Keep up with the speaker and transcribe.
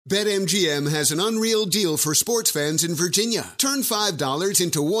BetMGM has an unreal deal for sports fans in Virginia. Turn $5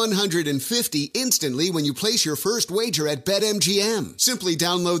 into $150 instantly when you place your first wager at BetMGM. Simply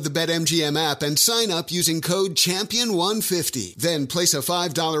download the BetMGM app and sign up using code CHAMPION150. Then place a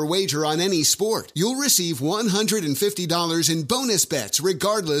 $5 wager on any sport. You'll receive $150 in bonus bets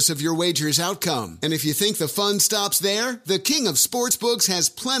regardless of your wager's outcome. And if you think the fun stops there, the King of Sportsbooks has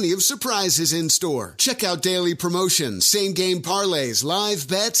plenty of surprises in store. Check out daily promotions, same-game parlays, live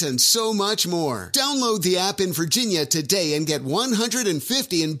bets, and so much more. Download the app in Virginia today and get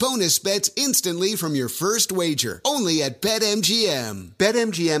 $150 in bonus bets instantly from your first wager. Only at BetMGM.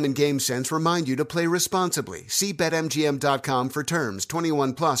 BetMGM and GameSense remind you to play responsibly. See BetMGM.com for terms.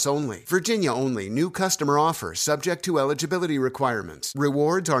 21 plus only. Virginia only. New customer offer. Subject to eligibility requirements.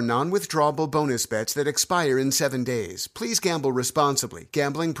 Rewards are non-withdrawable bonus bets that expire in 7 days. Please gamble responsibly.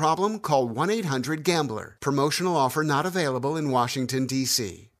 Gambling problem? Call 1-800-GAMBLER. Promotional offer not available in Washington,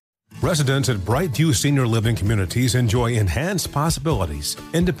 D.C. Residents at Brightview Senior Living Communities enjoy enhanced possibilities,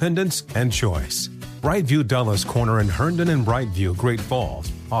 independence, and choice. Brightview Dulles Corner in Herndon and Brightview, Great Falls,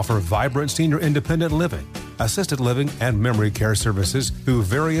 offer vibrant senior independent living, assisted living, and memory care services through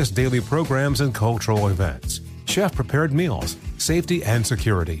various daily programs and cultural events. Chef-prepared meals, safety and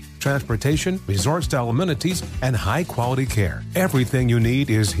security, transportation, resort-style amenities, and high-quality care. Everything you need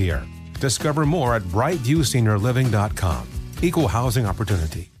is here. Discover more at brightviewseniorliving.com. Equal housing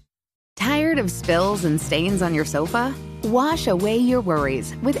opportunity. Tired of spills and stains on your sofa? Wash away your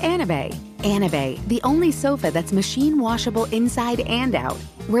worries with Anabei. Anabei, the only sofa that's machine washable inside and out,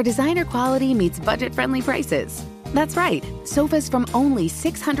 where designer quality meets budget-friendly prices. That's right, sofas from only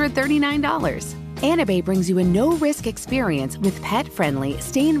 $639. Anabei brings you a no-risk experience with pet-friendly,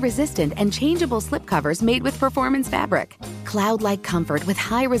 stain-resistant, and changeable slipcovers made with performance fabric, cloud-like comfort with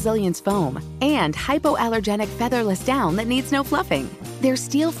high-resilience foam, and hypoallergenic featherless down that needs no fluffing. Their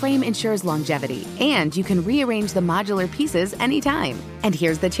steel frame ensures longevity, and you can rearrange the modular pieces anytime. And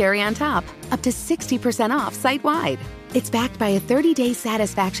here's the cherry on top, up to 60% off site-wide. It's backed by a 30-day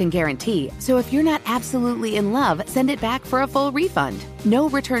satisfaction guarantee, so if you're not absolutely in love, send it back for a full refund. No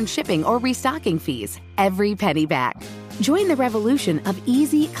return shipping or restocking fees. Every penny back. Join the revolution of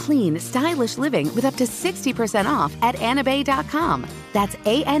easy, clean, stylish living with up to 60% off at anabei.com. That's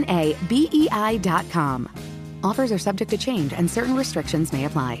ANABEI.com. Offers are subject to change and certain restrictions may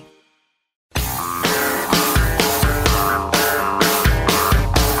apply.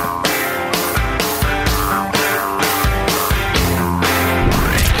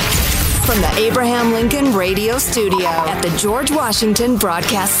 From the Abraham Lincoln Radio Studio at the George Washington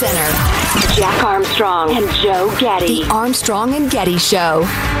Broadcast Center, Jack Armstrong and Joe Getty. The Armstrong and Getty Show.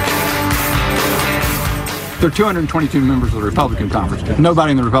 There are 222 members of the Republican Conference.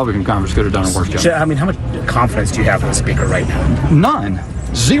 Nobody in the Republican Conference could have done a worse job. So, I mean, how much confidence do you have in the Speaker right now? None.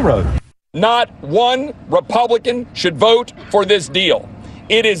 Zero. Not one Republican should vote for this deal.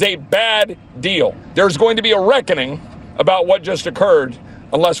 It is a bad deal. There's going to be a reckoning about what just occurred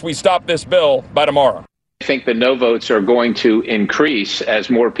unless we stop this bill by tomorrow. I think the no votes are going to increase as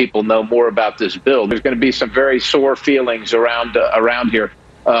more people know more about this bill. There's going to be some very sore feelings around here.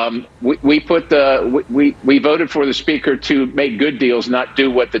 We voted for the Speaker to make good deals, not do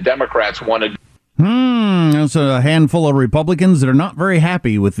what the Democrats wanted. There's a handful of Republicans that are not very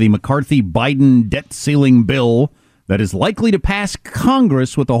happy with the McCarthy-Biden debt ceiling bill that is likely to pass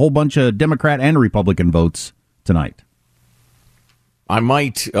Congress with a whole bunch of Democrat and Republican votes tonight. I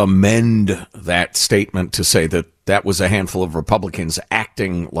might amend that statement to say that was a handful of Republicans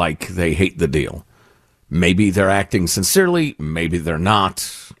acting like they hate the deal. Maybe they're acting sincerely, maybe they're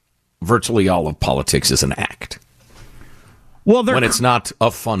not. Virtually all of politics is an act. Well, when it's not a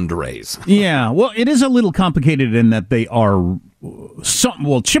fundraise. Yeah, well, it is a little complicated in that they are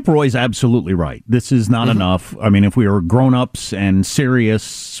Chip Roy's absolutely right. This is not enough. I mean, if we were grown-ups and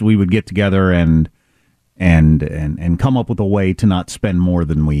serious, we would get together and come up with a way to not spend more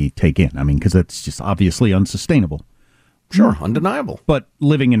than we take in. I mean, because that's just obviously unsustainable. Sure, undeniable. But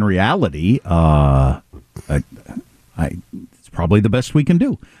living in reality, it's probably the best we can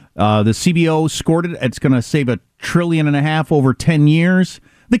do. The CBO scored it. It's going to save $1.5 trillion over 10 years.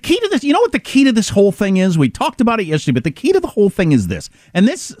 The key to this, you know what the key to this whole thing is? We talked about it yesterday, but the key to the whole thing is this. And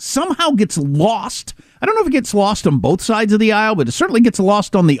this somehow gets lost. I don't know if it gets lost on both sides of the aisle, but it certainly gets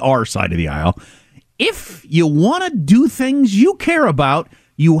lost on the R side of the aisle. If you want to do things you care about,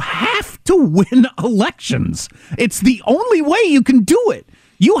 you have to win elections. It's the only way you can do it.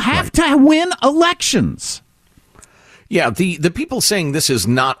 You have to win elections. Yeah, the people saying this is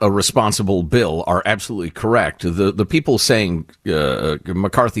not a responsible bill are absolutely correct. The people saying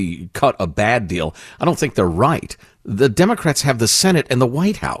McCarthy cut a bad deal, I don't think they're right. the Democrats have the Senate and the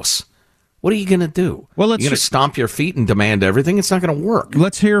White House. What are you going to do? Well, you're going to stomp your feet and demand everything? It's not going to work.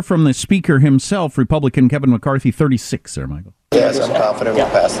 Let's hear from the Speaker himself, Republican Kevin McCarthy, 36, sir, Michael. Yes, I'm confident we'll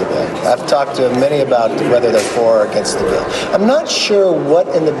pass the bill. I've talked to many about whether they're for or against the bill. I'm not sure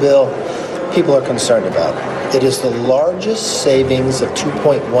what in the bill people are concerned about. It is the largest savings of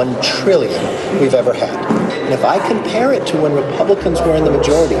 $2.1 trillion we've ever had. And if I compare it to when Republicans were in the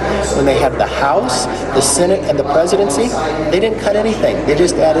majority, when they had the House, the Senate, and the presidency, they didn't cut anything. They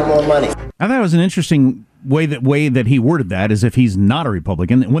just added more money. I thought it was an interesting way that he worded that, as if he's not a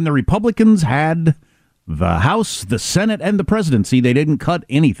Republican. When the Republicans had the House, the Senate, and the presidency, they didn't cut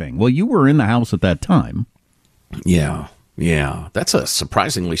anything. Well, you were in the House at that time. Yeah. That's a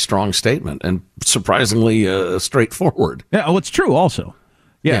surprisingly strong statement and surprisingly straightforward. Yeah, it's true also.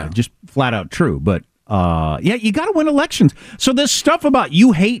 Yeah, just flat out true. But, you got to win elections. So this stuff about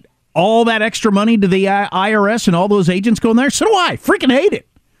you hate all that extra money to the IRS and all those agents going there, so do I. Freaking hate it.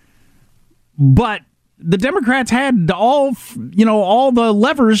 But the Democrats had all the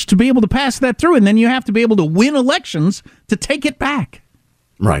levers to be able to pass that through, and then you have to be able to win elections to take it back.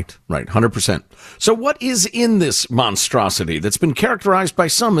 Right, 100%. So what is in this monstrosity that's been characterized by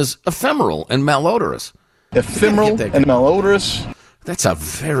some as ephemeral and malodorous? Ephemeral and malodorous? That's a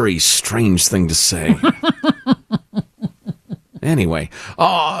very strange thing to say. Anyway,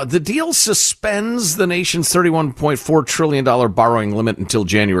 the deal suspends the nation's $31.4 trillion borrowing limit until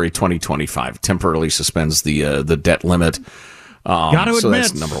January 2025. Temporarily suspends the debt limit. So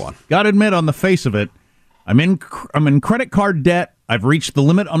that's number one. Got to admit, on the face of it, I'm in credit card debt. I've reached the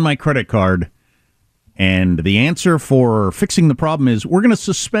limit on my credit card, and the answer for fixing the problem is we're going to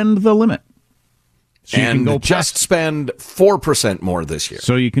suspend the limit. So and you can just spend 4% more this year.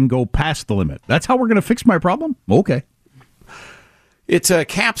 So you can go past the limit. That's how we're going to fix my problem? Okay. It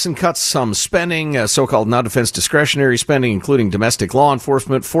caps and cuts some spending, so-called non-defense discretionary spending, including domestic law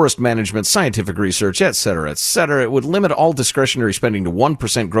enforcement, forest management, scientific research, et cetera, et cetera. It would limit all discretionary spending to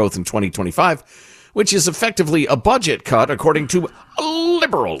 1% growth in 2025, which is effectively a budget cut, according to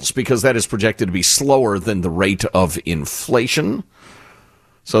liberals, because that is projected to be slower than the rate of inflation.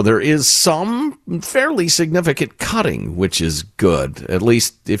 So there is some fairly significant cutting, which is good, at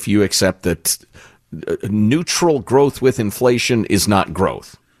least if you accept that neutral growth with inflation is not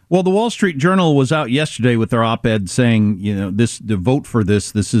growth. Well, the Wall Street Journal was out yesterday with their op-ed saying, the vote for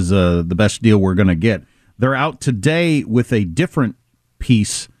this is the best deal we're going to get. They're out today with a different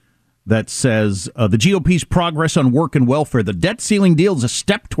piece that says the GOP's progress on work and welfare. The debt ceiling deal is a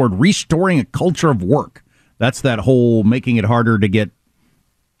step toward restoring a culture of work. That's that whole making it harder to get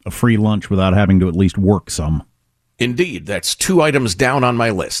a free lunch without having to at least work some. Indeed, that's 2 items down on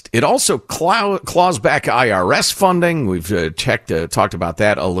my list. It also claws back IRS funding. We've talked about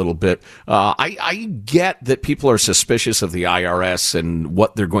that a little bit. I get that people are suspicious of the IRS and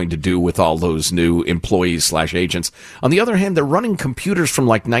what they're going to do with all those new employees/agents. On the other hand, they're running computers from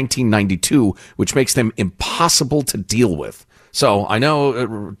like 1992, which makes them impossible to deal with. So I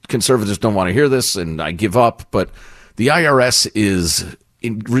know conservatives don't want to hear this, and I give up, but the IRS is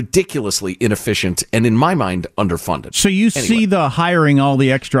ridiculously inefficient and, in my mind, underfunded. So you see the hiring all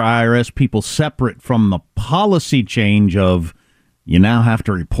the extra IRS people separate from the policy change of you now have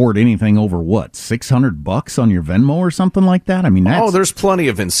to report anything over what, $600 on your Venmo or something like that? I mean, there's plenty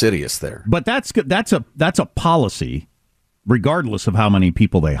of insidious there. But that's a policy, regardless of how many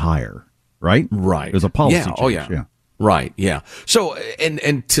people they hire, right? Right. There's a policy change. Yeah. Right, yeah. So,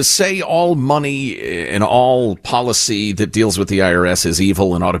 and to say all money and all policy that deals with the IRS is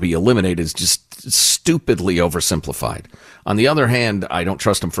evil and ought to be eliminated is just stupidly oversimplified. On the other hand, I don't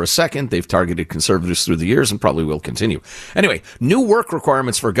trust them for a second. They've targeted conservatives through the years and probably will continue. Anyway, new work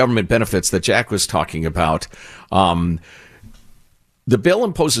requirements for government benefits that Jack was talking about. The bill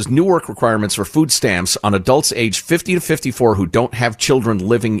imposes new work requirements for food stamps on adults aged 50 to 54 who don't have children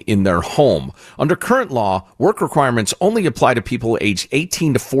living in their home. Under current law, work requirements only apply to people aged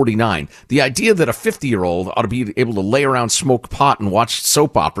 18 to 49. The idea that a 50-year-old ought to be able to lay around, smoke pot, and watch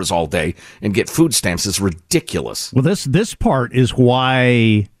soap operas all day and get food stamps is ridiculous. Well, this part is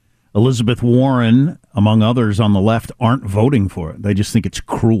why Elizabeth Warren, among others on the left, aren't voting for it. They just think it's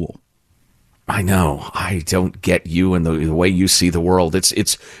cruel. I know. I don't get you and the way you see the world.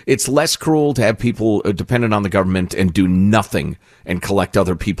 It's less cruel to have people dependent on the government and do nothing and collect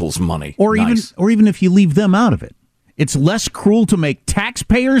other people's money. Or even if you leave them out of it. It's less cruel to make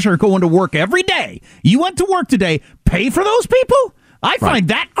taxpayers are going to work every day. You went to work today, pay for those people? I find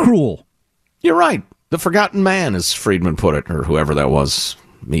that cruel. You're right. The forgotten man, as Friedman put it, or whoever that was.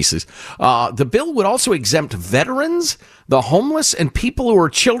 Mises. The bill would also exempt veterans, the homeless, and people who are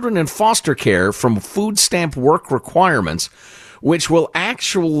children in foster care from food stamp work requirements, which will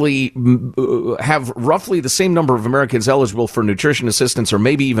actually have roughly the same number of Americans eligible for nutrition assistance, or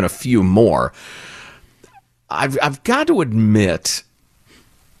maybe even a few more. I've got to admit,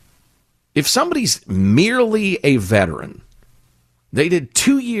 if somebody's merely a veteran, they did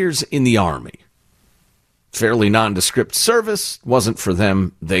 2 years in the Army, fairly nondescript service, wasn't for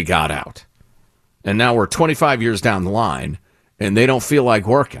them, they got out. And now we're 25 years down the line, and they don't feel like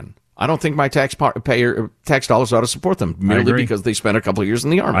working. I don't think my tax dollars ought to support them, merely because they spent a couple of years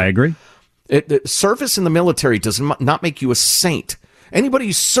in the Army. I agree. Service in the military does not make you a saint. Anybody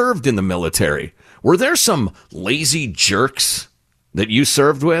who served in the military, were there some lazy jerks that you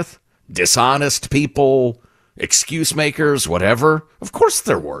served with? Dishonest people, excuse makers, whatever? Of course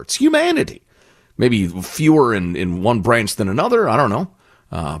there were. It's humanity. Maybe fewer in one branch than another. I don't know.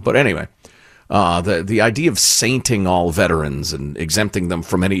 But anyway, the idea of sainting all veterans and exempting them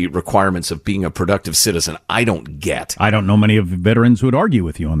from any requirements of being a productive citizen, I don't get. I don't know many of the veterans who would argue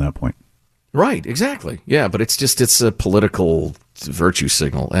with you on that point. Right, exactly. Yeah, but it's a political virtue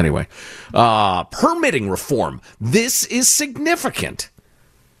signal. Anyway, permitting reform. This is significant.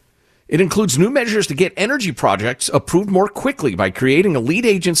 It includes new measures to get energy projects approved more quickly by creating a lead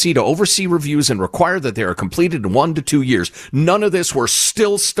agency to oversee reviews and require that they are completed in 1 to 2 years. None of this. We're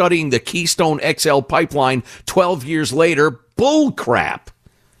still studying the Keystone XL pipeline 12 years later. Bull crap.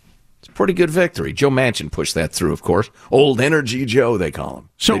 It's a pretty good victory. Joe Manchin pushed that through, of course. Old Energy Joe, they call him.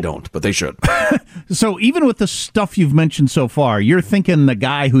 They don't, but they should. So even with the stuff you've mentioned so far, you're thinking the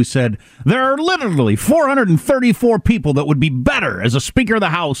guy who said there are literally 434 people that would be better as a Speaker of the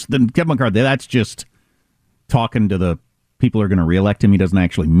House than Kevin McCarthy. That's just talking to the people who are going to reelect him. He doesn't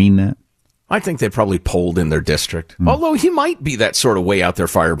actually mean that. I think they probably polled in their district. Although he might be that sort of way out there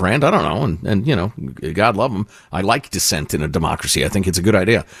firebrand. I don't know. And you know, God love him. I like dissent in a democracy. I think it's a good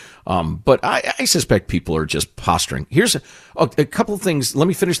idea. But I suspect people are just posturing. Here's a couple of things. Let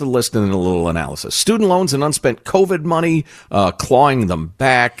me finish the list and then a little analysis. Student loans and unspent COVID money, clawing them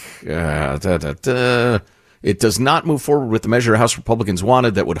back. It does not move forward with the measure House Republicans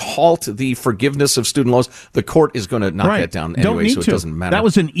wanted that would halt the forgiveness of student loans. The court is going to knock that down anyway, so it doesn't matter. That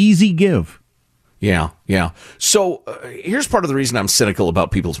was an easy give. Yeah. So here's part of the reason I'm cynical about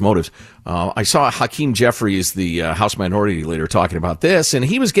people's motives. I saw Hakeem Jeffries, the House Minority Leader, talking about this, and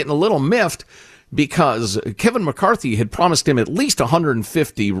he was getting a little miffed because Kevin McCarthy had promised him at least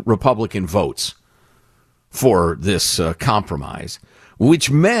 150 Republican votes for this compromise,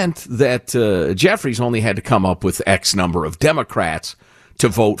 which meant that Jeffries only had to come up with X number of Democrats to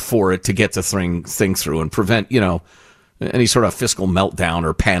vote for it to get the thing through and prevent, any sort of fiscal meltdown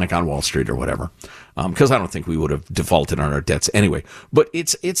or panic on Wall Street or whatever. Because I don't think we would have defaulted on our debts anyway. But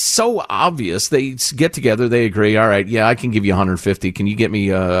it's so obvious. They get together, they agree, all right, yeah, I can give you 150. Can you get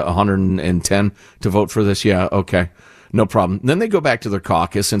me 110 to vote for this? Yeah, okay. No problem. Then they go back to their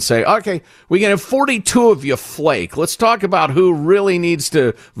caucus and say, okay, we can have 42 of you flake. Let's talk about who really needs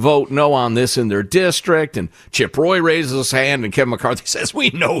to vote no on this in their district. And Chip Roy raises his hand and Kevin McCarthy says, we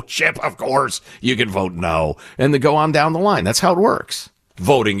know, Chip, of course, you can vote no. And they go on down the line. That's how it works.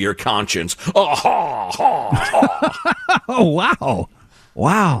 Voting your conscience. Oh,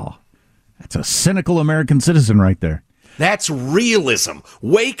 wow. That's a cynical American citizen right there. That's realism.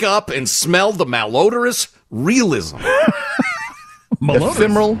 Wake up and smell the malodorous realism.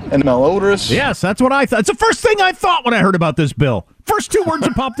 Ephemeral and malodorous. Yes, that's what I thought. It's the first thing I thought when I heard about this bill. First two words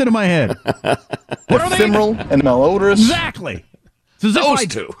that popped into my head. Ephemeral and malodorous. Exactly. Those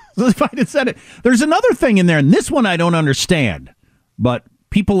two. If I had said it. There's another thing in there, and this one I don't understand. But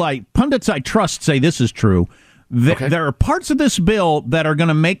pundits I trust say this is true. There are parts of this bill that are going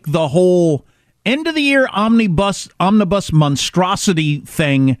to make the whole end of the year omnibus monstrosity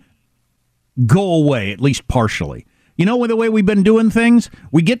thing go away, at least partially. You know, the way we've been doing things,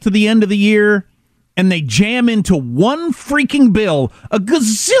 we get to the end of the year and they jam into one freaking bill a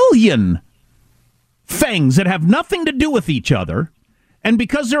gazillion things that have nothing to do with each other. And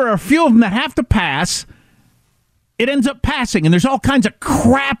because there are a few of them that have to pass, it ends up passing, and there's all kinds of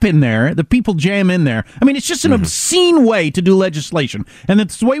crap in there that people jam in there. I mean, it's just an obscene way to do legislation, and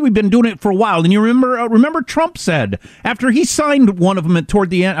it's the way we've been doing it for a while. And you remember Trump said, after he signed one of them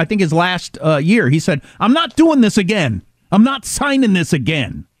toward the end, I think his last year, he said, I'm not doing this again. I'm not signing this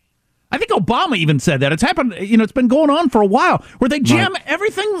again. I think Obama even said that. It's happened, it's been going on for a while, where they jam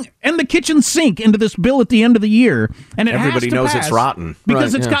everything and the kitchen sink into this bill at the end of the year, and everybody knows it's rotten.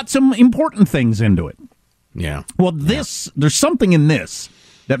 Because it's got some important things into it. Yeah. Well, there's something in this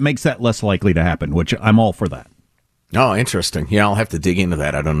that makes that less likely to happen, which I'm all for that. Oh, interesting. Yeah, I'll have to dig into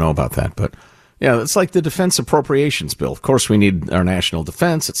that. I don't know about that, but yeah, it's like the defense appropriations bill. Of course, we need our national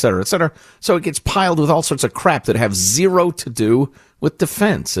defense, et cetera, et cetera. So it gets piled with all sorts of crap that have zero to do with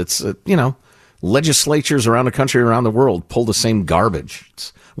defense. It's, legislatures around the country, around the world pull the same garbage.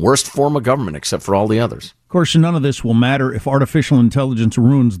 It's worst form of government except for all the others. Of course, none of this will matter if artificial intelligence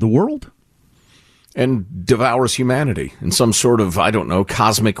ruins the world. And devours humanity in some sort of,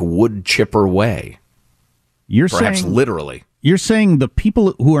 cosmic wood chipper way. Perhaps literally. You're saying the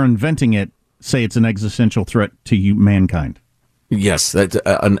people who are inventing it say it's an existential threat to mankind. Yes, that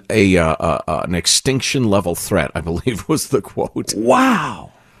an extinction level threat, I believe, was the quote.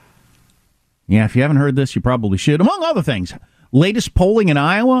 Wow. Yeah, if you haven't heard this, you probably should. Among other things, latest polling in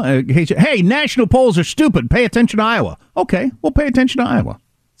Iowa. Hey, national polls are stupid. Pay attention to Iowa. Okay, we'll pay attention to Iowa.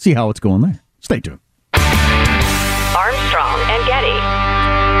 See how it's going there. Stay tuned. Armstrong and Getty.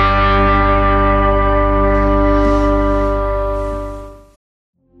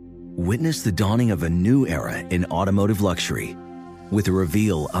 Witness the dawning of a new era in automotive luxury with a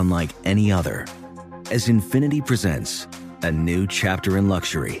reveal unlike any other as Infiniti presents a new chapter in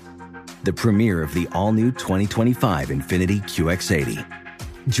luxury, the premiere of the all-new 2025 Infiniti QX80.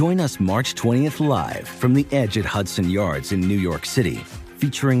 Join us March 20th live from the Edge at Hudson Yards in New York City,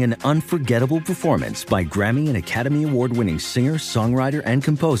 featuring an unforgettable performance by Grammy and Academy Award-winning singer, songwriter, and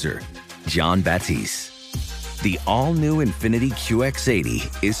composer Jon Batiste. The all-new Infiniti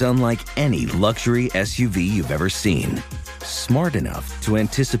QX80 is unlike any luxury SUV you've ever seen. Smart enough to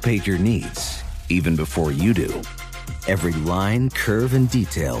anticipate your needs, even before you do. Every line, curve, and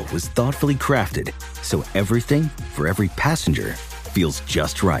detail was thoughtfully crafted, so everything for every passenger feels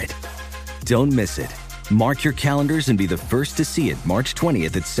just right. Don't miss it. Mark your calendars and be the first to see it March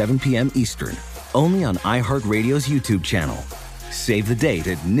 20th at 7 p.m. Eastern, only on iHeartRadio's YouTube channel. Save the date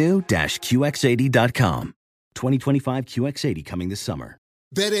at new-QX80.com. 2025 QX80 coming this summer.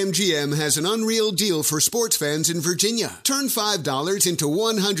 BetMGM has an unreal deal for sports fans in Virginia. Turn $5 into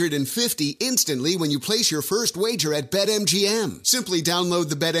 $150 instantly when you place your first wager at BetMGM. Simply download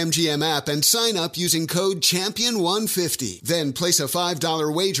the BetMGM app and sign up using code CHAMPION150. Then place a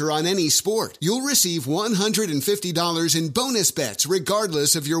 $5 wager on any sport. You'll receive $150 in bonus bets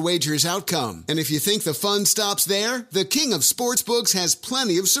regardless of your wager's outcome. And if you think the fun stops there, the king of sportsbooks has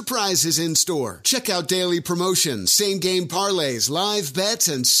plenty of surprises in store. Check out daily promotions, same-game parlays, live bets,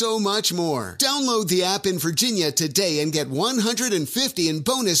 and so much more. Download the app in Virginia today and get $150 in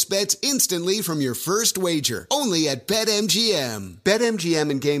bonus bets instantly from your first wager. Only at BetMGM. BetMGM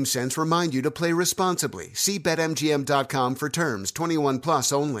and GameSense remind you to play responsibly. See BetMGM.com for terms. 21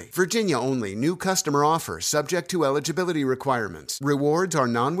 plus only. Virginia only. New customer offer subject to eligibility requirements. Rewards are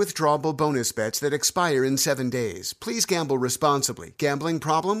non-withdrawable bonus bets that expire in 7 days. Please gamble responsibly. Gambling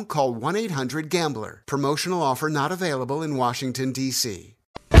problem? Call 1-800-GAMBLER. Promotional offer not available in Washington, D.C.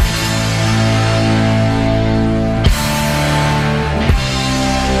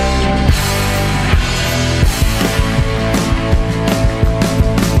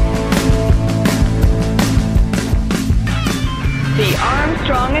 The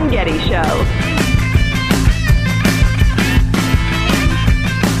Armstrong and Getty Show.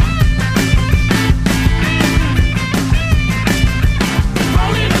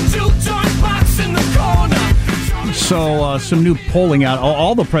 So some new polling out.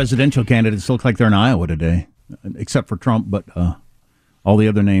 All the presidential candidates look like they're in Iowa today, except for Trump, but all the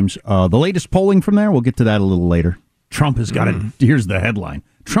other names. The latest polling from there, we'll get to that a little later. Trump has got here's the headline.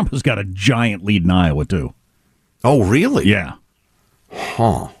 Trump has got a giant lead in Iowa, too. Oh, really? Yeah.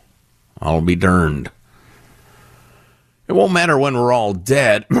 Huh. I'll be darned. It won't matter when we're all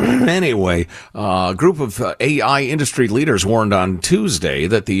dead. Anyway, a group of AI industry leaders warned on Tuesday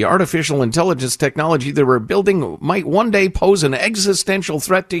that the artificial intelligence technology they were building might one day pose an existential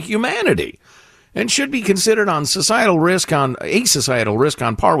threat to humanity and should be considered a societal risk on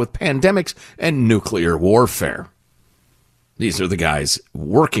par with pandemics and nuclear warfare. These are the guys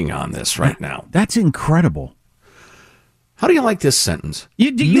working on this right now. That's incredible. How do you like this sentence?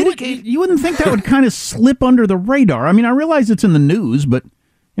 You wouldn't think that would kind of slip under the radar. I mean, I realize it's in the news, but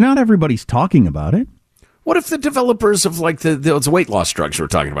not everybody's talking about it. What if the developers of like those weight loss drugs we're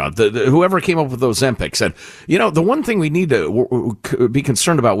talking about, whoever came up with those Ozempic said, the one thing we need to be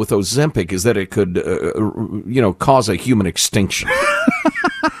concerned about with those Ozempic is that it could, cause a human extinction.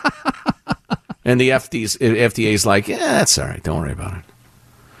 And the FDA's like, yeah, that's all right. Don't worry about it.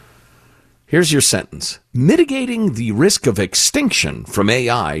 Here's your sentence. Mitigating the risk of extinction from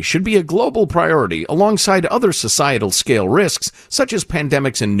AI should be a global priority alongside other societal scale risks such as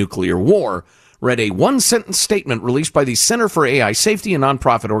pandemics and nuclear war, read a one-sentence statement released by the Center for AI Safety, a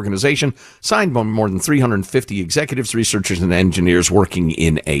nonprofit organization signed by more than 350 executives, researchers, and engineers working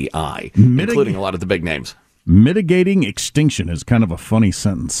in AI, including a lot of the big names. Mitigating extinction is kind of a funny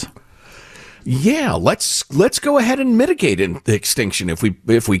sentence. Yeah, let's go ahead and mitigate the extinction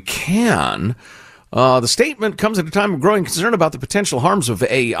if we can. The statement comes at a time of growing concern about the potential harms of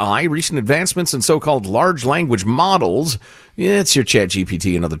AI. Recent advancements in so-called large language models, it's your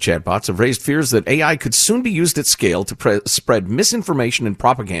ChatGPT and other chatbots, have raised fears that AI could soon be used at scale to spread misinformation and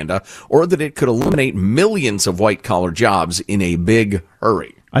propaganda, or that it could eliminate millions of white-collar jobs in a big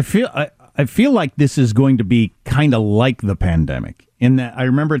hurry. I feel like this is going to be kind of like the pandemic. In that, I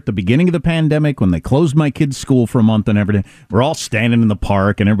remember at the beginning of the pandemic when they closed my kids' school for a month and everything, we're all standing in the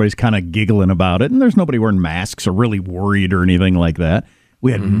park and everybody's kind of giggling about it, and there's nobody wearing masks or really worried or anything like that.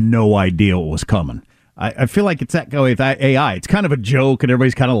 We had no idea what was coming. I feel like it's that way with AI. It's kind of a joke and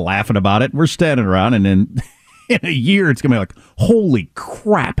everybody's kind of laughing about it. We're standing around, and then in a year it's going to be like, holy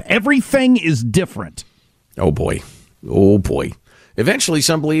crap, everything is different. Oh, boy. Oh, boy. Eventually,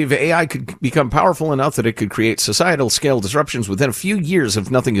 some believe AI could become powerful enough that it could create societal scale disruptions within a few years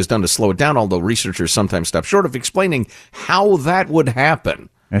if nothing is done to slow it down, although researchers sometimes stop short of explaining how that would happen.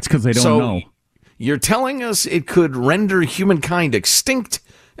 That's because they don't know. You're telling us it could render humankind extinct,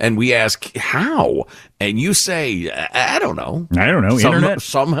 and we ask how? And you say, I don't know. I don't know. Internet?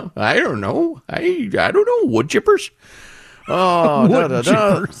 I don't know. I don't know. Wood chippers? Oh, wood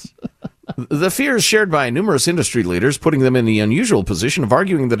chippers. The fear is shared by numerous industry leaders, putting them in the unusual position of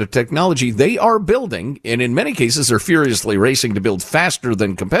arguing that a technology they are building, and in many cases are furiously racing to build faster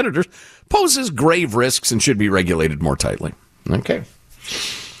than competitors, poses grave risks and should be regulated more tightly. Okay.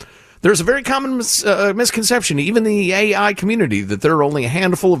 There's a very common misconception, even in the AI community, that there are only a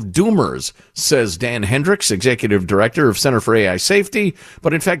handful of doomers, says Dan Hendricks, executive director of Center for AI Safety.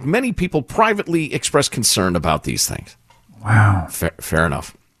 But in fact, many people privately express concern about these things. Wow. Fair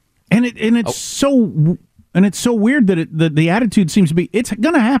enough. And it's so weird that the attitude seems to be it's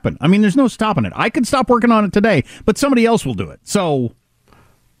going to happen. I mean, there's no stopping it. I could stop working on it today, but somebody else will do it. So,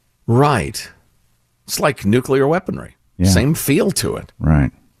 right, it's like nuclear weaponry. Yeah. Same feel to it.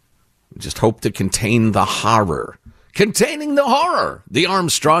 Right. Just hope to contain the horror. Containing the horror. The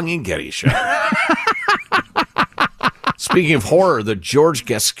Armstrong and Getty Show. Speaking of horror, the George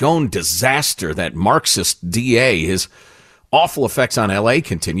Gascon disaster, that Marxist DA, his awful effects on L.A.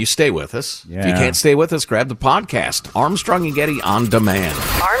 continue. Stay with us. Yeah. If you can't stay with us, grab the podcast, Armstrong and Getty On Demand.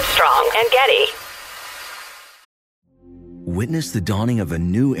 Armstrong and Getty. Witness the dawning of a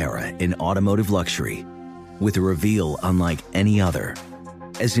new era in automotive luxury with a reveal unlike any other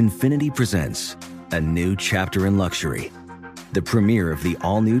as Infiniti presents a new chapter in luxury, the premiere of the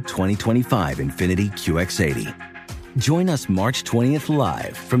all-new 2025 Infiniti QX80. Join us March 20th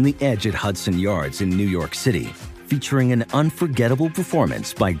live from the Edge at Hudson Yards in New York City, featuring an unforgettable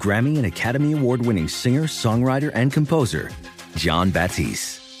performance by Grammy and Academy Award-winning singer, songwriter, and composer, Jon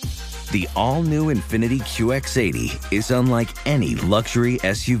Batiste. The all-new Infiniti QX80 is unlike any luxury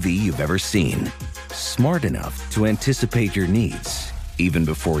SUV you've ever seen. Smart enough to anticipate your needs, even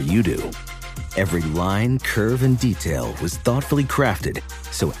before you do. Every line, curve, and detail was thoughtfully crafted,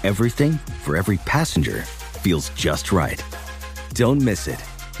 so everything for every passenger feels just right. Don't miss it.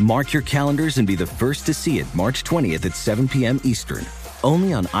 Mark your calendars and be the first to see it March 20th at 7 p.m. Eastern,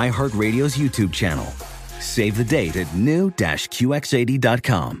 only on iHeartRadio's YouTube channel. Save the date at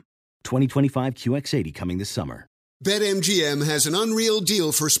new-QX80.com. 2025 QX80 coming this summer. BetMGM has an unreal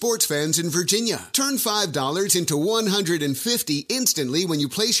deal for sports fans in Virginia. Turn $5 into $150 instantly when you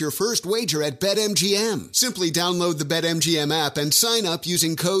place your first wager at BetMGM. Simply download the BetMGM app and sign up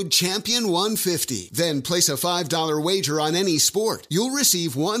using code CHAMPION150. Then place a $5 wager on any sport. You'll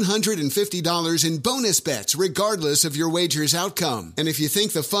receive $150 in bonus bets regardless of your wager's outcome. And if you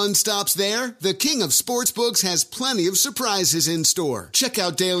think the fun stops there, the king of sportsbooks has plenty of surprises in store. Check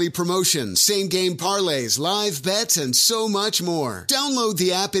out daily promotions, same-game parlays, live bets, and so much more. Download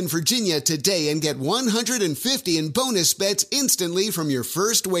the app in Virginia today and get $150 in bonus bets instantly from your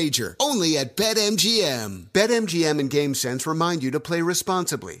first wager. Only at BetMGM. BetMGM and GameSense remind you to play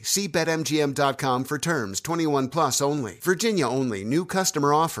responsibly. See BetMGM.com for terms. 21 plus only. Virginia only. New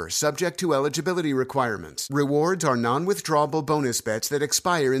customer offer. Subject to eligibility requirements. Rewards are non-withdrawable bonus bets that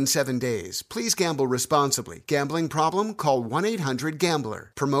expire in 7 days. Please gamble responsibly. Gambling problem? Call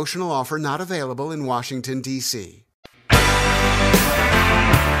 1-800-GAMBLER. Promotional offer not available in Washington, D.C.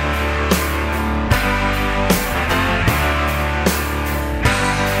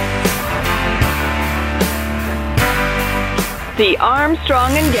 The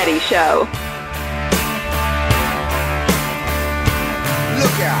Armstrong and Getty Show.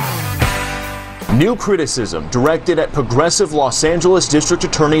 Look out! New criticism directed at progressive Los Angeles District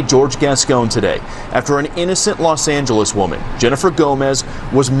Attorney George Gascon today after an innocent Los Angeles woman, Jennifer Gomez,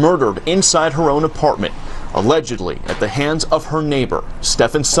 was murdered inside her own apartment, allegedly at the hands of her neighbor,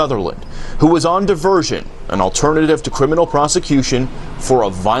 Stephen Sutherland, who was on diversion, an alternative to criminal prosecution, for a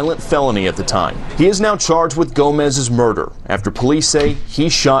violent felony at the time. He is now charged with Gomez's murder after police say he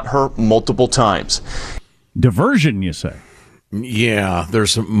shot her multiple times. Diversion, you say? Yeah,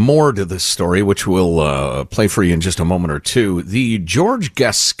 there's more to this story, which we'll play for you in just a moment or two. The George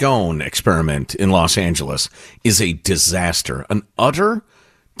Gascon experiment in Los Angeles is a disaster, an utter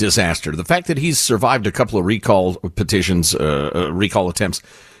disaster. The fact that he's survived a couple of recall petitions, recall attempts,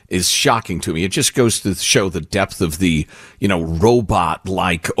 is shocking to me. It just goes to show the depth of the,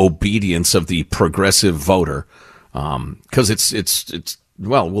 robot-like obedience of the progressive voter. Because it's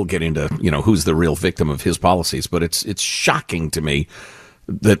well, we'll get into, who's the real victim of his policies, but it's shocking to me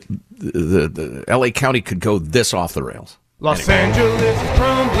that the LA County could go this off the rails. Los Angeles is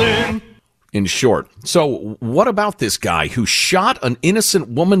crumbling. In short. So what about this guy who shot an innocent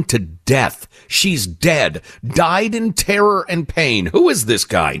woman to death? She's dead, died in terror and pain. Who is this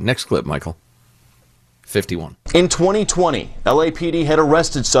guy? Next clip, Michael. 51. In 2020, LAPD had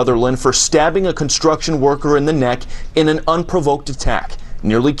arrested Sutherland for stabbing a construction worker in the neck in an unprovoked attack,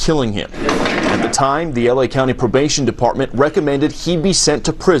 nearly killing him. At the time, the LA County Probation Department recommended he be sent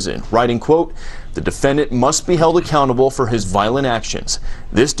to prison, writing, quote, "The defendant must be held accountable for his violent actions."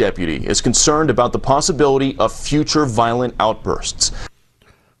 This deputy is concerned about the possibility of future violent outbursts.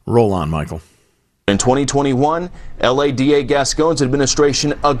 Roll on, Michael. In 2021, LA DA Gascon's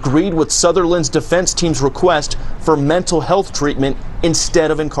administration agreed with Sutherland's defense team's request for mental health treatment instead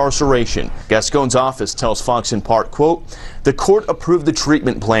of incarceration. Gascon's office tells Fox in part, quote, "The court approved the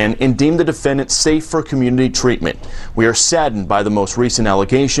treatment plan and deemed the defendant safe for community treatment. We are saddened by the most recent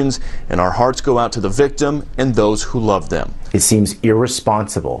allegations, and our hearts go out to the victim and those who love them." It seems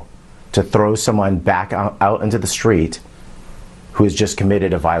irresponsible to throw someone back out into the street who has just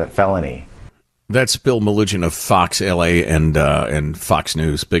committed a violent felony. That's Bill Melugin of Fox LA and Fox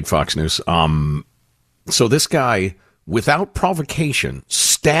News, big Fox News. So this guy, without provocation,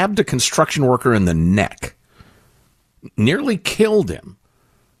 stabbed a construction worker in the neck, nearly killed him.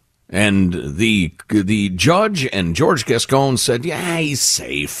 And the judge and George Gascon said, "Yeah, he's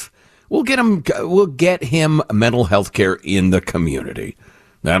safe. We'll get him mental health care in the community.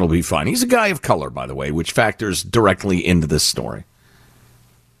 That'll be fine." He's a guy of color, by the way, which factors directly into this story.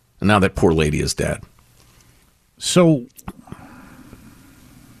 And now that poor lady is dead. So,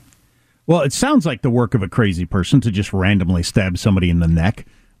 well, it sounds like the work of a crazy person to just randomly stab somebody in the neck,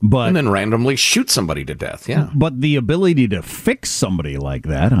 and then randomly shoot somebody to death, yeah. But the ability to fix somebody like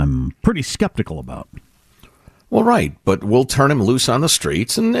that, I'm pretty skeptical about. Well, right, but we'll turn him loose on the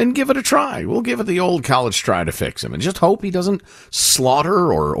streets and give it a try. We'll give it the old college try to fix him and just hope he doesn't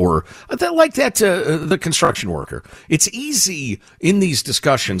slaughter or the construction worker. It's easy in these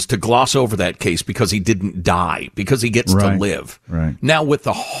discussions to gloss over that case because he didn't die, because he gets to live. Right. Now, with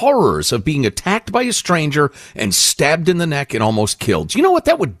the horrors of being attacked by a stranger and stabbed in the neck and almost killed, do you know what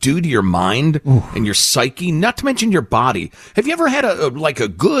that would do to your mind and your psyche, not to mention your body? Have you ever had a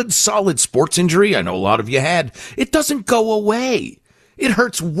good, solid sports injury? I know a lot of you had. It doesn't go away. It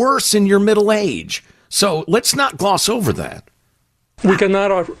hurts worse in your middle age. So let's not gloss over that. We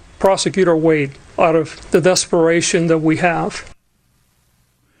cannot prosecute our way out of the desperation that we have.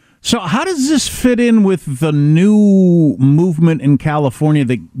 So how does this fit in with the new movement in California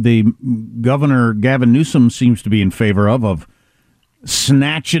that the Governor Gavin Newsom seems to be in favor of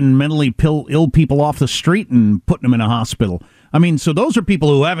snatching mentally ill people off the street and putting them in a hospital? I mean, so those are people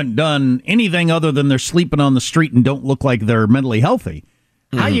who haven't done anything other than they're sleeping on the street and don't look like they're mentally healthy.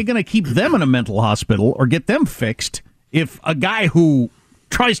 How are you going to keep them in a mental hospital or get them fixed if a guy who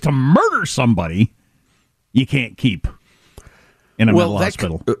tries to murder somebody you can't keep in a mental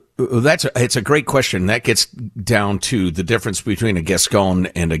hospital? It's a great question. That gets down to the difference between a Gascon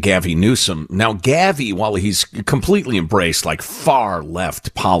and a Gavin Newsom. Now, Gavi, while he's completely embraced far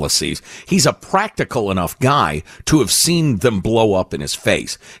left policies, he's a practical enough guy to have seen them blow up in his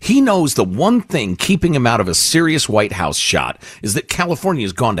face. He knows the one thing keeping him out of a serious White House shot is that California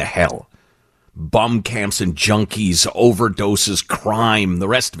has gone to hell. Bum camps and junkies, overdoses, crime, the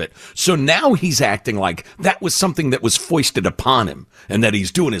rest of it. So now he's acting like that was something that was foisted upon him and that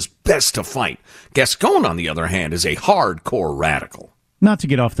he's doing his best to fight. Gascon, on the other hand, is a hardcore radical. Not to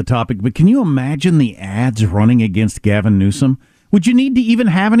get off the topic, but can you imagine the ads running against Gavin Newsom Would you need to even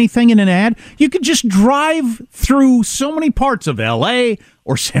have anything in an ad? You could just drive through so many parts of L.A.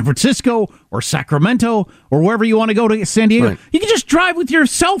 or San Francisco or Sacramento or wherever you want to go to San Diego. Right. You could just drive with your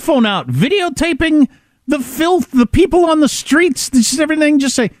cell phone out, videotaping the filth, the people on the streets, just everything.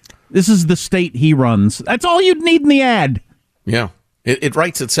 Just say, this is the state he runs. That's all you'd need in the ad. Yeah. It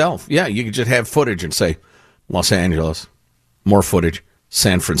writes itself. Yeah, you could just have footage and say, Los Angeles, more footage,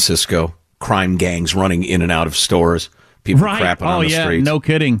 San Francisco, crime gangs running in and out of stores. People crapping on the streets. No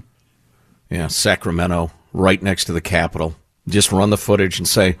kidding. Yeah, Sacramento, right next to the Capitol. Just run the footage and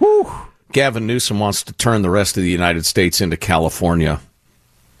say, whew, Gavin Newsom wants to turn the rest of the United States into California.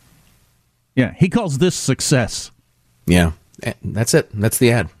 Yeah, he calls this success. Yeah, that's it. That's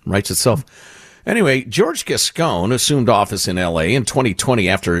the ad. Writes itself. Anyway, George Gascon assumed office in L.A. in 2020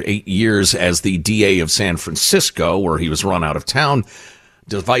 after 8 years as the DA of San Francisco, where he was run out of town.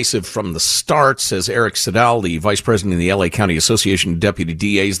 Divisive from the start, says Eric Sedal, the vice president of the L.A. County Association of Deputy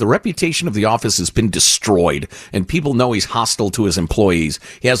DAs. The reputation of the office has been destroyed, and people know he's hostile to his employees.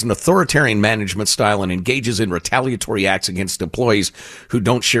 He has an authoritarian management style and engages in retaliatory acts against employees who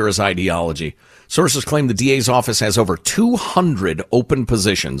don't share his ideology. Sources claim the DA's office has over 200 open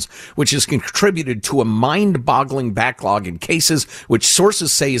positions, which has contributed to a mind-boggling backlog in cases, which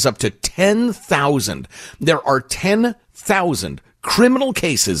sources say is up to 10,000. There are 10,000 criminal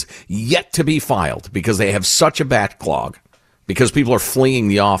cases yet to be filed because they have such a backlog, because people are fleeing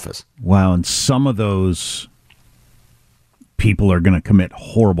the office. Wow, and some of those people are going to commit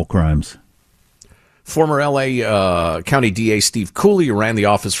horrible crimes. Former L.A. County DA Steve Cooley, who ran the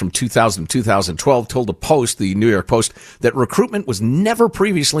office from 2000 to 2012, told the New York Post, that recruitment was never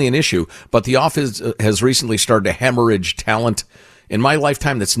previously an issue, but the office has recently started to hemorrhage talent. In my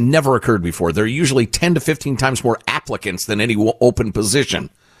lifetime, that's never occurred before. There are usually 10 to 15 times more applicants than any open position,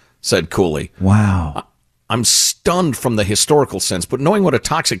 said Cooley. Wow. I'm stunned from the historical sense, but knowing what a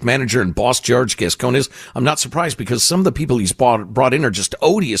toxic manager and boss George Gascon is, I'm not surprised, because some of the people he's brought in are just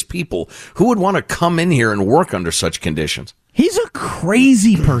odious people. Who would want to come in here and work under such conditions? He's a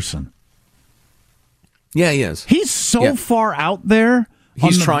crazy person. Yeah, he is. He's so far out there.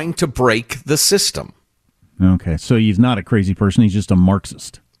 He's trying to break the system. Okay, so he's not a crazy person. He's just a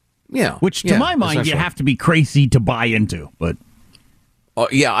Marxist. Yeah. Which, to my mind, you have to be crazy to buy into. But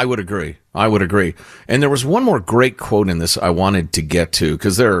yeah, I would agree. And there was one more great quote in this I wanted to get to,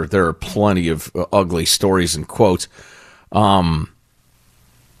 because there are plenty of ugly stories and quotes.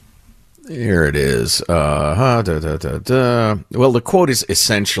 Here it is. Well, the quote is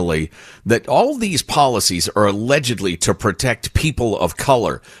essentially that all these policies are allegedly to protect people of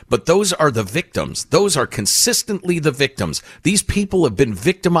color, but those are the victims. Those are consistently the victims. These people have been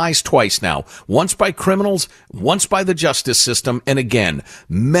victimized twice now, once by criminals, once by the justice system, and again,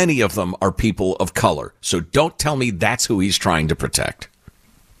 many of them are people of color. So don't tell me that's who he's trying to protect.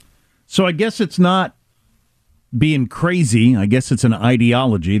 So I guess it's not being crazy. I guess it's an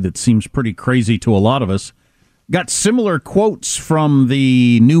ideology that seems pretty crazy to a lot of us. Got similar quotes from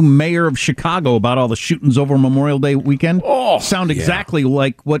the new mayor of Chicago about all the shootings over Memorial Day weekend. Sound exactly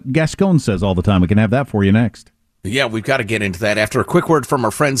like what Gascon says all the time. We can have that for you next. Yeah, we've got to get into that after a quick word from our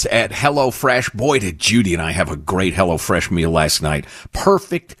friends at HelloFresh. Boy, did Judy and I have a great HelloFresh meal last night.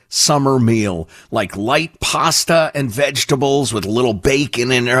 Perfect summer meal, like light pasta and vegetables with a little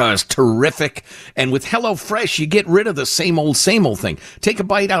bacon in there. It was terrific. And with HelloFresh, you get rid of the same old thing. Take a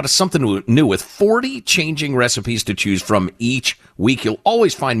bite out of something new with 40 changing recipes to choose from each week. You'll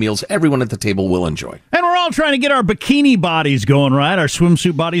always find meals everyone at the table will enjoy. And we're all trying to get our bikini bodies going, right? Our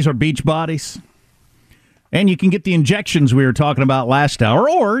swimsuit bodies, our beach bodies. And you can get the injections we were talking about last hour,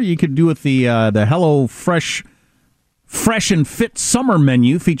 or you could do with the HelloFresh Fresh and Fit Summer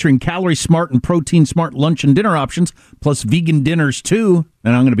menu featuring Calorie Smart and Protein Smart lunch and dinner options, plus vegan dinners, too.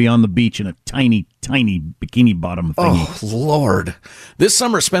 And I'm going to be on the beach in a tiny, tiny bikini bottom thingy. Oh, Lord. This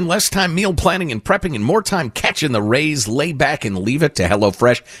summer, spend less time meal planning and prepping and more time catching the rays. Lay back and leave it to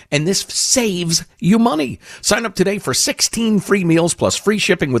HelloFresh, and this saves you money. Sign up today for 16 free meals plus free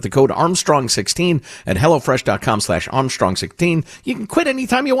shipping with the code Armstrong16 at HelloFresh.com/Armstrong16. You can quit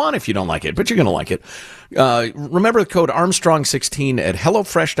anytime you want if you don't like it, but you're going to like it. Remember the code Armstrong16 at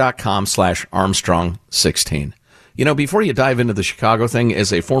HelloFresh.com/Armstrong16. You know, before you dive into the Chicago thing,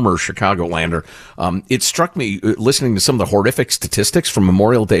 as a former Chicagolander, it struck me listening to some of the horrific statistics from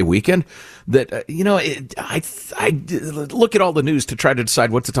Memorial Day weekend that, I look at all the news to try to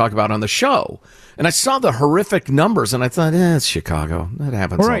decide what to talk about on the show. And I saw the horrific numbers and I thought, it's Chicago. That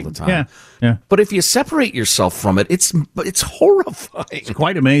happens all the time. Yeah. But if you separate yourself from it, it's horrifying. It's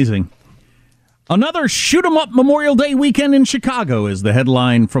quite amazing. Another shoot-'em-up Memorial Day weekend in Chicago is the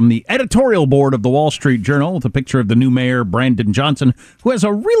headline from the editorial board of the Wall Street Journal with a picture of the new mayor, Brandon Johnson, who has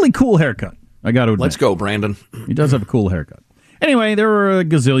a really cool haircut. I got to admit. Let's go, Brandon. He does have a cool haircut. Anyway, there were a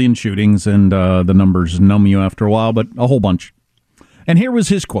gazillion shootings, and the numbers numb you after a while, but a whole bunch. And here was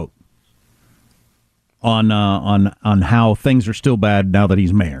his quote on how things are still bad now that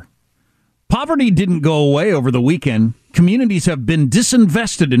he's mayor. Poverty didn't go away over the weekend. Communities have been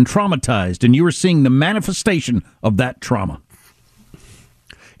disinvested and traumatized, and you are seeing the manifestation of that trauma.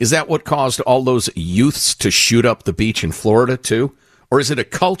 Is that what caused all those youths to shoot up the beach in Florida, too? Or is it a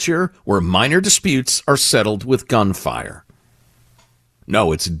culture where minor disputes are settled with gunfire?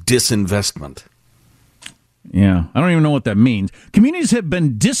 No, it's disinvestment. Yeah, I don't even know what that means. Communities have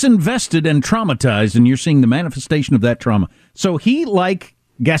been disinvested and traumatized, and you're seeing the manifestation of that trauma. So he, like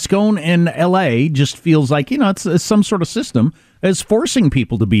Gascon in L.A., just feels like, it's some sort of system that's forcing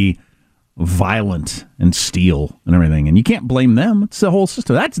people to be violent and steal and everything. And you can't blame them. It's the whole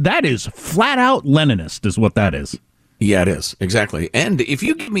system. That is flat out Leninist is what that is. Yeah, it is. Exactly. And if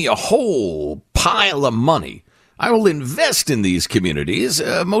you give me a whole pile of money, I will invest in these communities,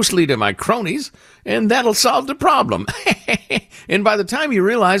 mostly to my cronies, and that'll solve the problem. And by the time you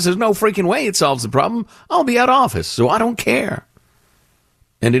realize there's no freaking way it solves the problem, I'll be out of office, so I don't care.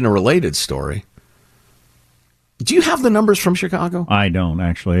 And in a related story, do you have the numbers from Chicago? I don't,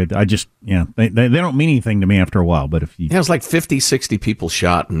 actually. I just, they don't mean anything to me after a while. But if you... Yeah, it was like 50, 60 people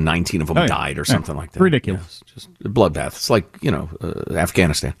shot and 19 of them died or something like that. Ridiculous. Yeah, just a bloodbath. It's like,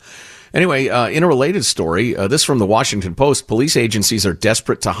 Afghanistan. Anyway, in a related story, this from the Washington Post, police agencies are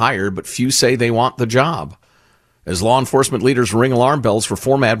desperate to hire, but few say they want the job. As law enforcement leaders ring alarm bells,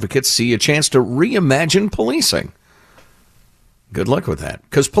 reform advocates see a chance to reimagine policing. Good luck with that.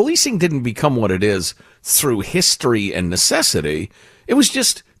 Because policing didn't become what it is through history and necessity. It was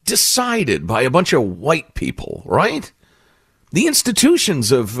just decided by a bunch of white people, right? The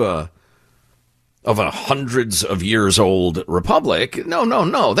institutions of a hundreds of years old republic,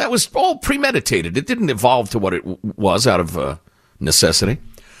 no. That was all premeditated. It didn't evolve to what it was out of necessity.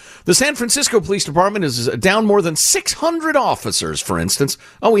 The San Francisco Police Department is down more than 600 officers, for instance.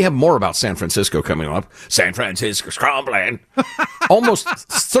 Oh, we have more about San Francisco coming up. San Francisco's crumbling. Almost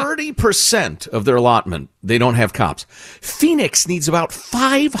 30% of their allotment, they don't have cops. Phoenix needs about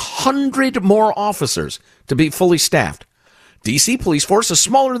 500 more officers to be fully staffed. D.C. police force is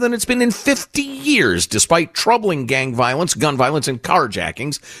smaller than it's been in 50 years, despite troubling gang violence, gun violence, and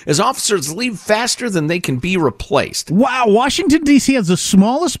carjackings, as officers leave faster than they can be replaced. Wow, Washington, D.C. has the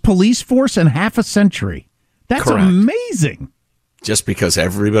smallest police force in half a century. That's correct. Amazing. Just because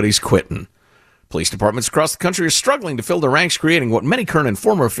everybody's quitting. Police departments across the country are struggling to fill their ranks, creating what many current and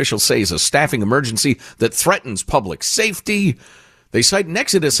former officials say is a staffing emergency that threatens public safety. They cite an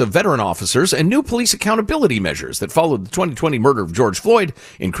exodus of veteran officers and new police accountability measures that followed the 2020 murder of George Floyd,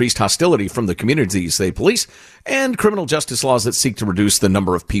 increased hostility from the communities they police, and criminal justice laws that seek to reduce the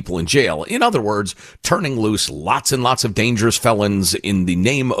number of people in jail. In other words, turning loose lots and lots of dangerous felons in the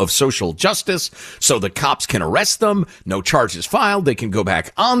name of social justice so the cops can arrest them, no charges filed, they can go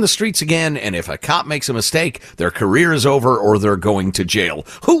back on the streets again, and if a cop makes a mistake, their career is over or they're going to jail.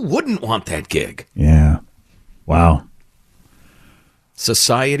 Who wouldn't want that gig? Yeah. Wow.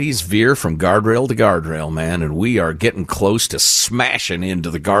 Societies veer from guardrail to guardrail, man, and we are getting close to smashing into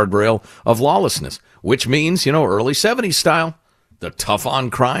the guardrail of lawlessness, which means, early 70s style, the tough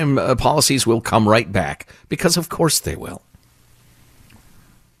on crime policies will come right back, because of course they will.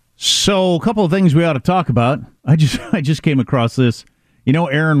 So a couple of things we ought to talk about. I just came across this.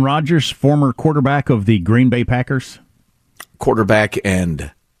 Aaron Rodgers, former quarterback of the Green Bay Packers? Quarterback and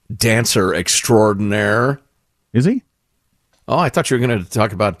dancer extraordinaire. Is he? Oh, I thought you were going to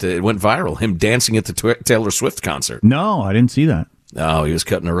talk about, it went viral, him dancing at the Taylor Swift concert. No, I didn't see that. Oh, he was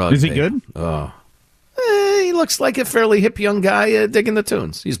cutting a rug. Is he good? Oh. He looks like a fairly hip young guy digging the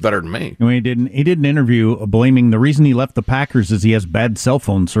tunes. He's better than me. He did an interview blaming the reason he left the Packers is he has bad cell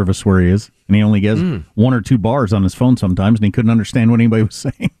phone service where he is, and he only gets 1 or 2 bars on his phone sometimes, and he couldn't understand what anybody was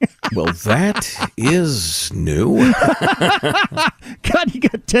saying. Well, that is new. God, he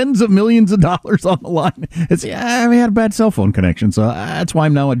got tens of millions of dollars on the line. We had a bad cell phone connection, so that's why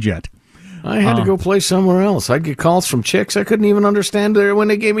I'm now a Jet. I had to go play somewhere else. I'd get calls from chicks I couldn't even understand when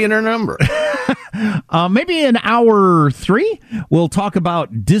they gave me their number. Maybe in hour 3, we'll talk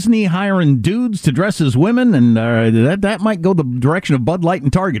about Disney hiring dudes to dress as women, and that might go the direction of Bud Light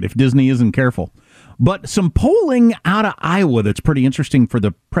and Target if Disney isn't careful. But some polling out of Iowa that's pretty interesting for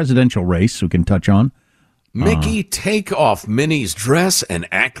the presidential race we can touch on. Mickey, take off Minnie's dress and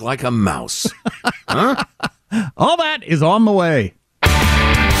act like a mouse. Huh? All that is on the way.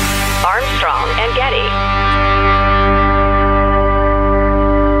 Armstrong and Getty.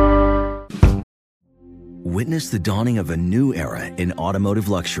 Witness the dawning of a new era in automotive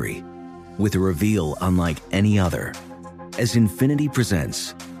luxury with a reveal unlike any other as Infiniti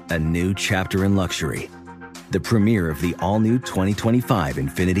presents a new chapter in luxury, the premiere of the all-new 2025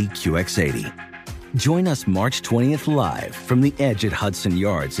 Infiniti QX80. Join us March 20th live from the Edge at Hudson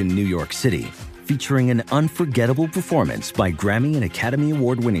Yards in New York City, featuring an unforgettable performance by Grammy and Academy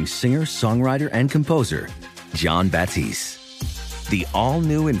Award-winning singer, songwriter, and composer Jon Batiste. The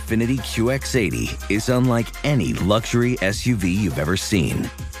all-new Infiniti QX80 is unlike any luxury SUV you've ever seen.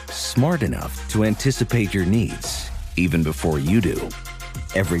 Smart enough to anticipate your needs, even before you do.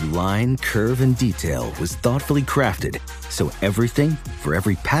 Every line, curve, and detail was thoughtfully crafted, so everything for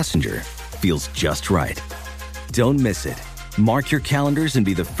every passenger feels just right. Don't miss it. Mark your calendars and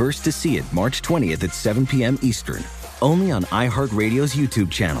be the first to see it March 20th at 7 p.m. Eastern, only on iHeartRadio's YouTube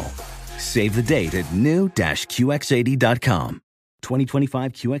channel. Save the date at new-QX80.com.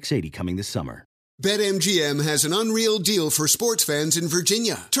 2025 QX80 coming this summer. BetMGM has an unreal deal for sports fans in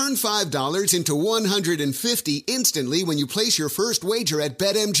Virginia. Turn $5 into $150 instantly when you place your first wager at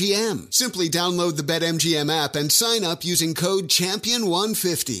BetMGM. Simply download the BetMGM app and sign up using code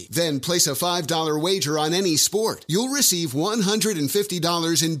CHAMPION150. Then place a $5 wager on any sport. You'll receive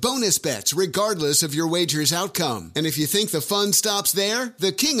 $150 in bonus bets regardless of your wager's outcome. And if you think the fun stops there,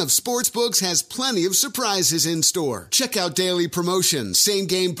 the King of Sportsbooks has plenty of surprises in store. Check out daily promotions,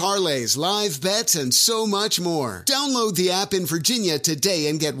 same-game parlays, live bets, and so much more. Download the app in Virginia today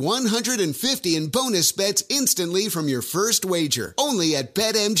and get $150 in bonus bets instantly from your first wager. Only at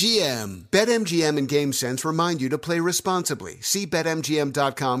BetMGM. BetMGM and GameSense remind you to play responsibly. See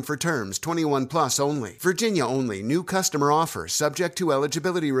BetMGM.com for terms. 21 plus only. Virginia only. New customer offer. Subject to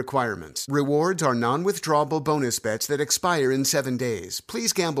eligibility requirements. Rewards are non-withdrawable bonus bets that expire in 7 days.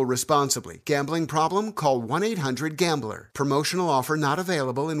 Please gamble responsibly. Gambling problem? Call 1-800-GAMBLER. Promotional offer not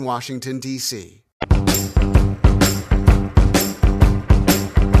available in Washington, D.C.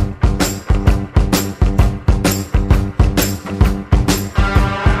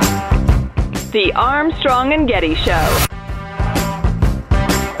 The Armstrong and Getty Show.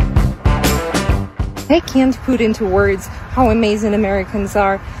 I can't put into words how amazing Americans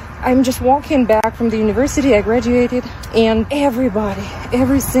are. I'm just walking back from the university I graduated, and everybody,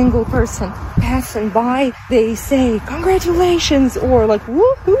 every single person passing by, they say, "Congratulations," or like,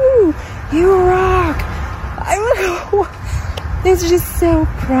 "Woohoo, you rock." It's just so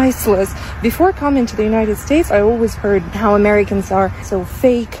priceless. Before coming to the United States, I always heard how Americans are so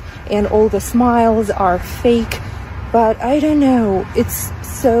fake and all the smiles are fake, but I don't know. It's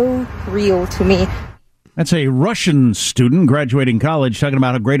so real to me. That's a Russian student graduating college talking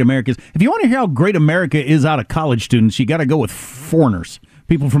about how great America is. If you want to hear how great America is out of college students, you got to go with foreigners,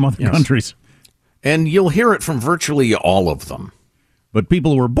 people from other countries. And you'll hear it from virtually all of them. But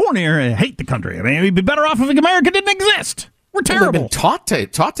people who were born here hate the country. I mean, we'd be better off if America didn't exist. We're terrible. Well, they've been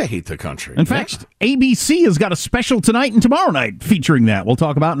taught to hate the country. In fact, ABC has got a special tonight and tomorrow night featuring that. We'll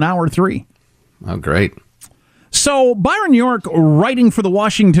talk about in hour 3. Oh, great. So Byron York, writing for the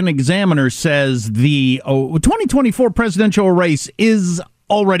Washington Examiner, says the 2024 presidential race is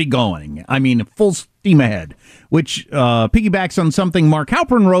already going. I mean, full steam ahead, which piggybacks on something Mark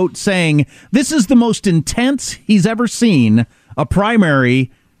Halperin wrote saying, this is the most intense he's ever seen a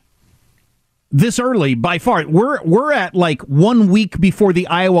primary this early by far. We're at like 1 week before the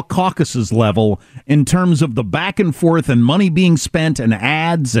Iowa caucuses level in terms of the back and forth and money being spent and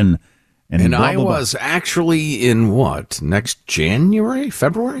ads and Iowa's actually in what? Next January,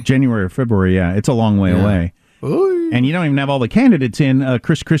 February? January or February, yeah. It's a long way away. Ooh. And you don't even have all the candidates in.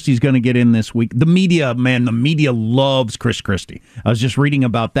 Chris Christie's going to get in this week. The media loves Chris Christie. I was just reading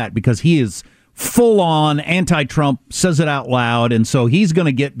about that because he is full-on anti-Trump, says it out loud, and so he's going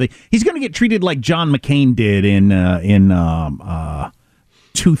to get treated like John McCain did in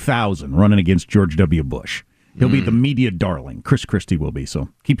 2000, running against George W. Bush. He'll be the media darling. Chris Christie will be, so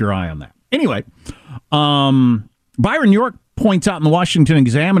keep your eye on that. Anyway, Byron York points out in the Washington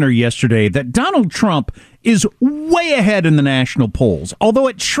Examiner yesterday that Donald Trump is way ahead in the national polls, although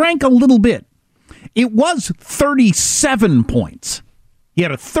it shrank a little bit. It was 37 points. He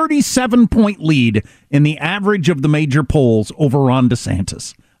had a 37-point lead in the average of the major polls over Ron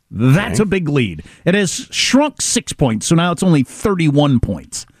DeSantis. That's a big lead. It has shrunk 6 points, so now it's only 31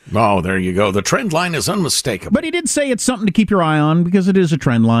 points. Oh, there you go. The trend line is unmistakable. But he did say it's something to keep your eye on because it is a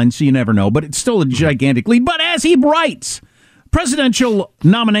trend line, so you never know. But it's still a gigantic lead. But as he writes, presidential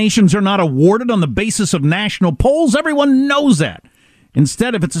nominations are not awarded on the basis of national polls. Everyone knows that.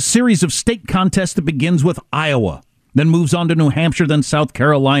 Instead, if it's a series of state contests that begins with Iowa, then moves on to New Hampshire, then South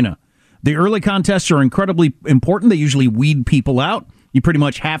Carolina. The early contests are incredibly important. They usually weed people out. You pretty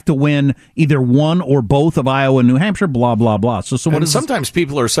much have to win either one or both of Iowa and New Hampshire, blah, blah, blah. So what is sometimes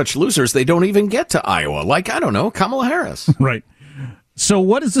people are such losers, they don't even get to Iowa. Like, I don't know, Kamala Harris. Right. So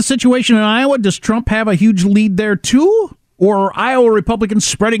what is the situation in Iowa? Does Trump have a huge lead there, too? Or are Iowa Republicans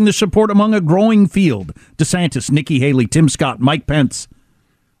spreading their support among a growing field? DeSantis, Nikki Haley, Tim Scott, Mike Pence.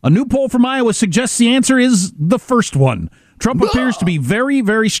 A new poll from Iowa suggests the answer is the first one. Trump appears to be very,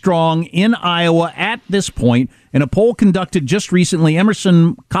 very strong in Iowa at this point. In a poll conducted just recently,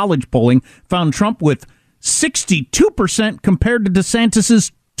 Emerson College polling found Trump with 62% compared to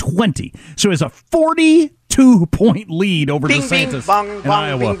DeSantis' 20%. So he has a 42-point lead over DeSantis in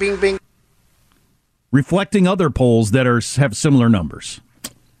Iowa. Bing, bing, bing. Reflecting other polls that have similar numbers.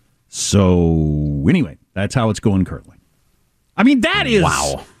 So, anyway, that's how it's going currently. I mean, that is...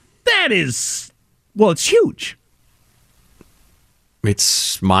 Wow. That is... Well, it's huge.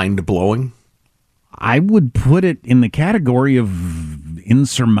 It's mind-blowing. I would put it in the category of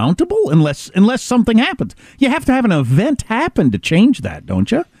insurmountable unless something happens. You have to have an event happen to change that, don't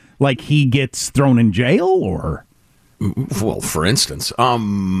you? Like he gets thrown in jail or... Well, for instance,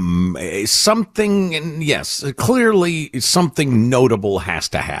 something, yes, clearly something notable has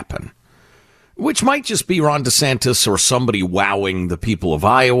to happen, which might just be Ron DeSantis or somebody wowing the people of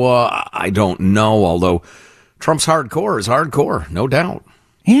Iowa. I don't know, although Trump's hardcore is hardcore, no doubt.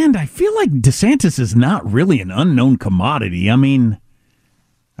 And I feel like DeSantis is not really an unknown commodity. I mean,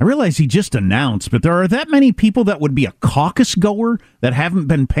 I realize he just announced, but there are that many people that would be a caucus goer that haven't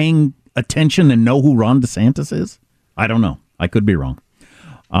been paying attention and know who Ron DeSantis is. I don't know. I could be wrong.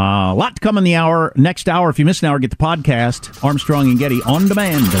 A lot to come in the hour. Next hour, if you miss an hour, get the podcast. Armstrong and Getty on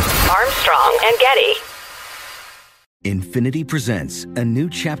demand. Armstrong and Getty. Infiniti presents a new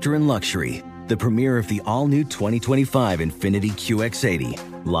chapter in luxury. The premiere of the all-new 2025 Infiniti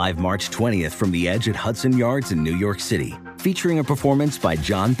QX80. Live March 20th from the Edge at Hudson Yards in New York City. Featuring a performance by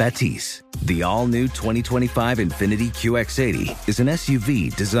John Batiste. The all-new 2025 Infiniti QX80 is an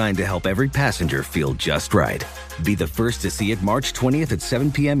SUV designed to help every passenger feel just right. Be the first to see it March 20th at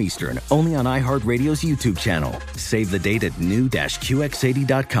 7 p.m. Eastern, only on iHeartRadio's YouTube channel. Save the date at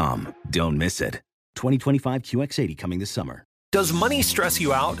new-QX80.com. Don't miss it. 2025 QX80 coming this summer. Does money stress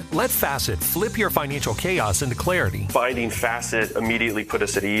you out? Let Facet flip your financial chaos into clarity. Finding Facet immediately put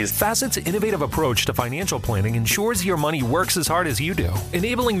us at ease. Facet's innovative approach to financial planning ensures your money works as hard as you do,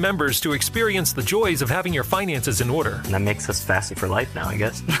 enabling members to experience the joys of having your finances in order. And that makes us Facet for life now, I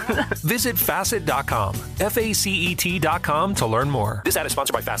guess. Visit Facet.com, FACET.com to learn more. This ad is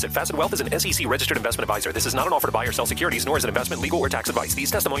sponsored by Facet. Facet Wealth is an SEC registered investment advisor. This is not an offer to buy or sell securities, nor is it investment, legal, or tax advice.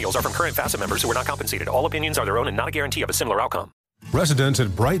 These testimonials are from current Facet members who are not compensated. All opinions are their own and not a guarantee of a similar outcome. Residents at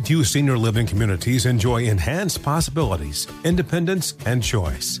Brightview Senior Living Communities enjoy enhanced possibilities, independence, and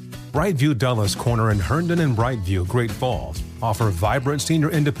choice. Brightview Dulles Corner in Herndon and Brightview, Great Falls, offer vibrant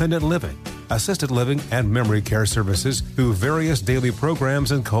senior independent living, assisted living, and memory care services through various daily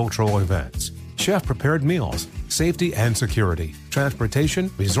programs and cultural events. Chef-prepared meals, safety and security,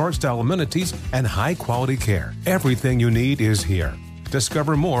 transportation, resort-style amenities, and high-quality care. Everything you need is here.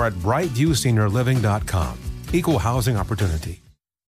 Discover more at brightviewseniorliving.com. Equal housing opportunity.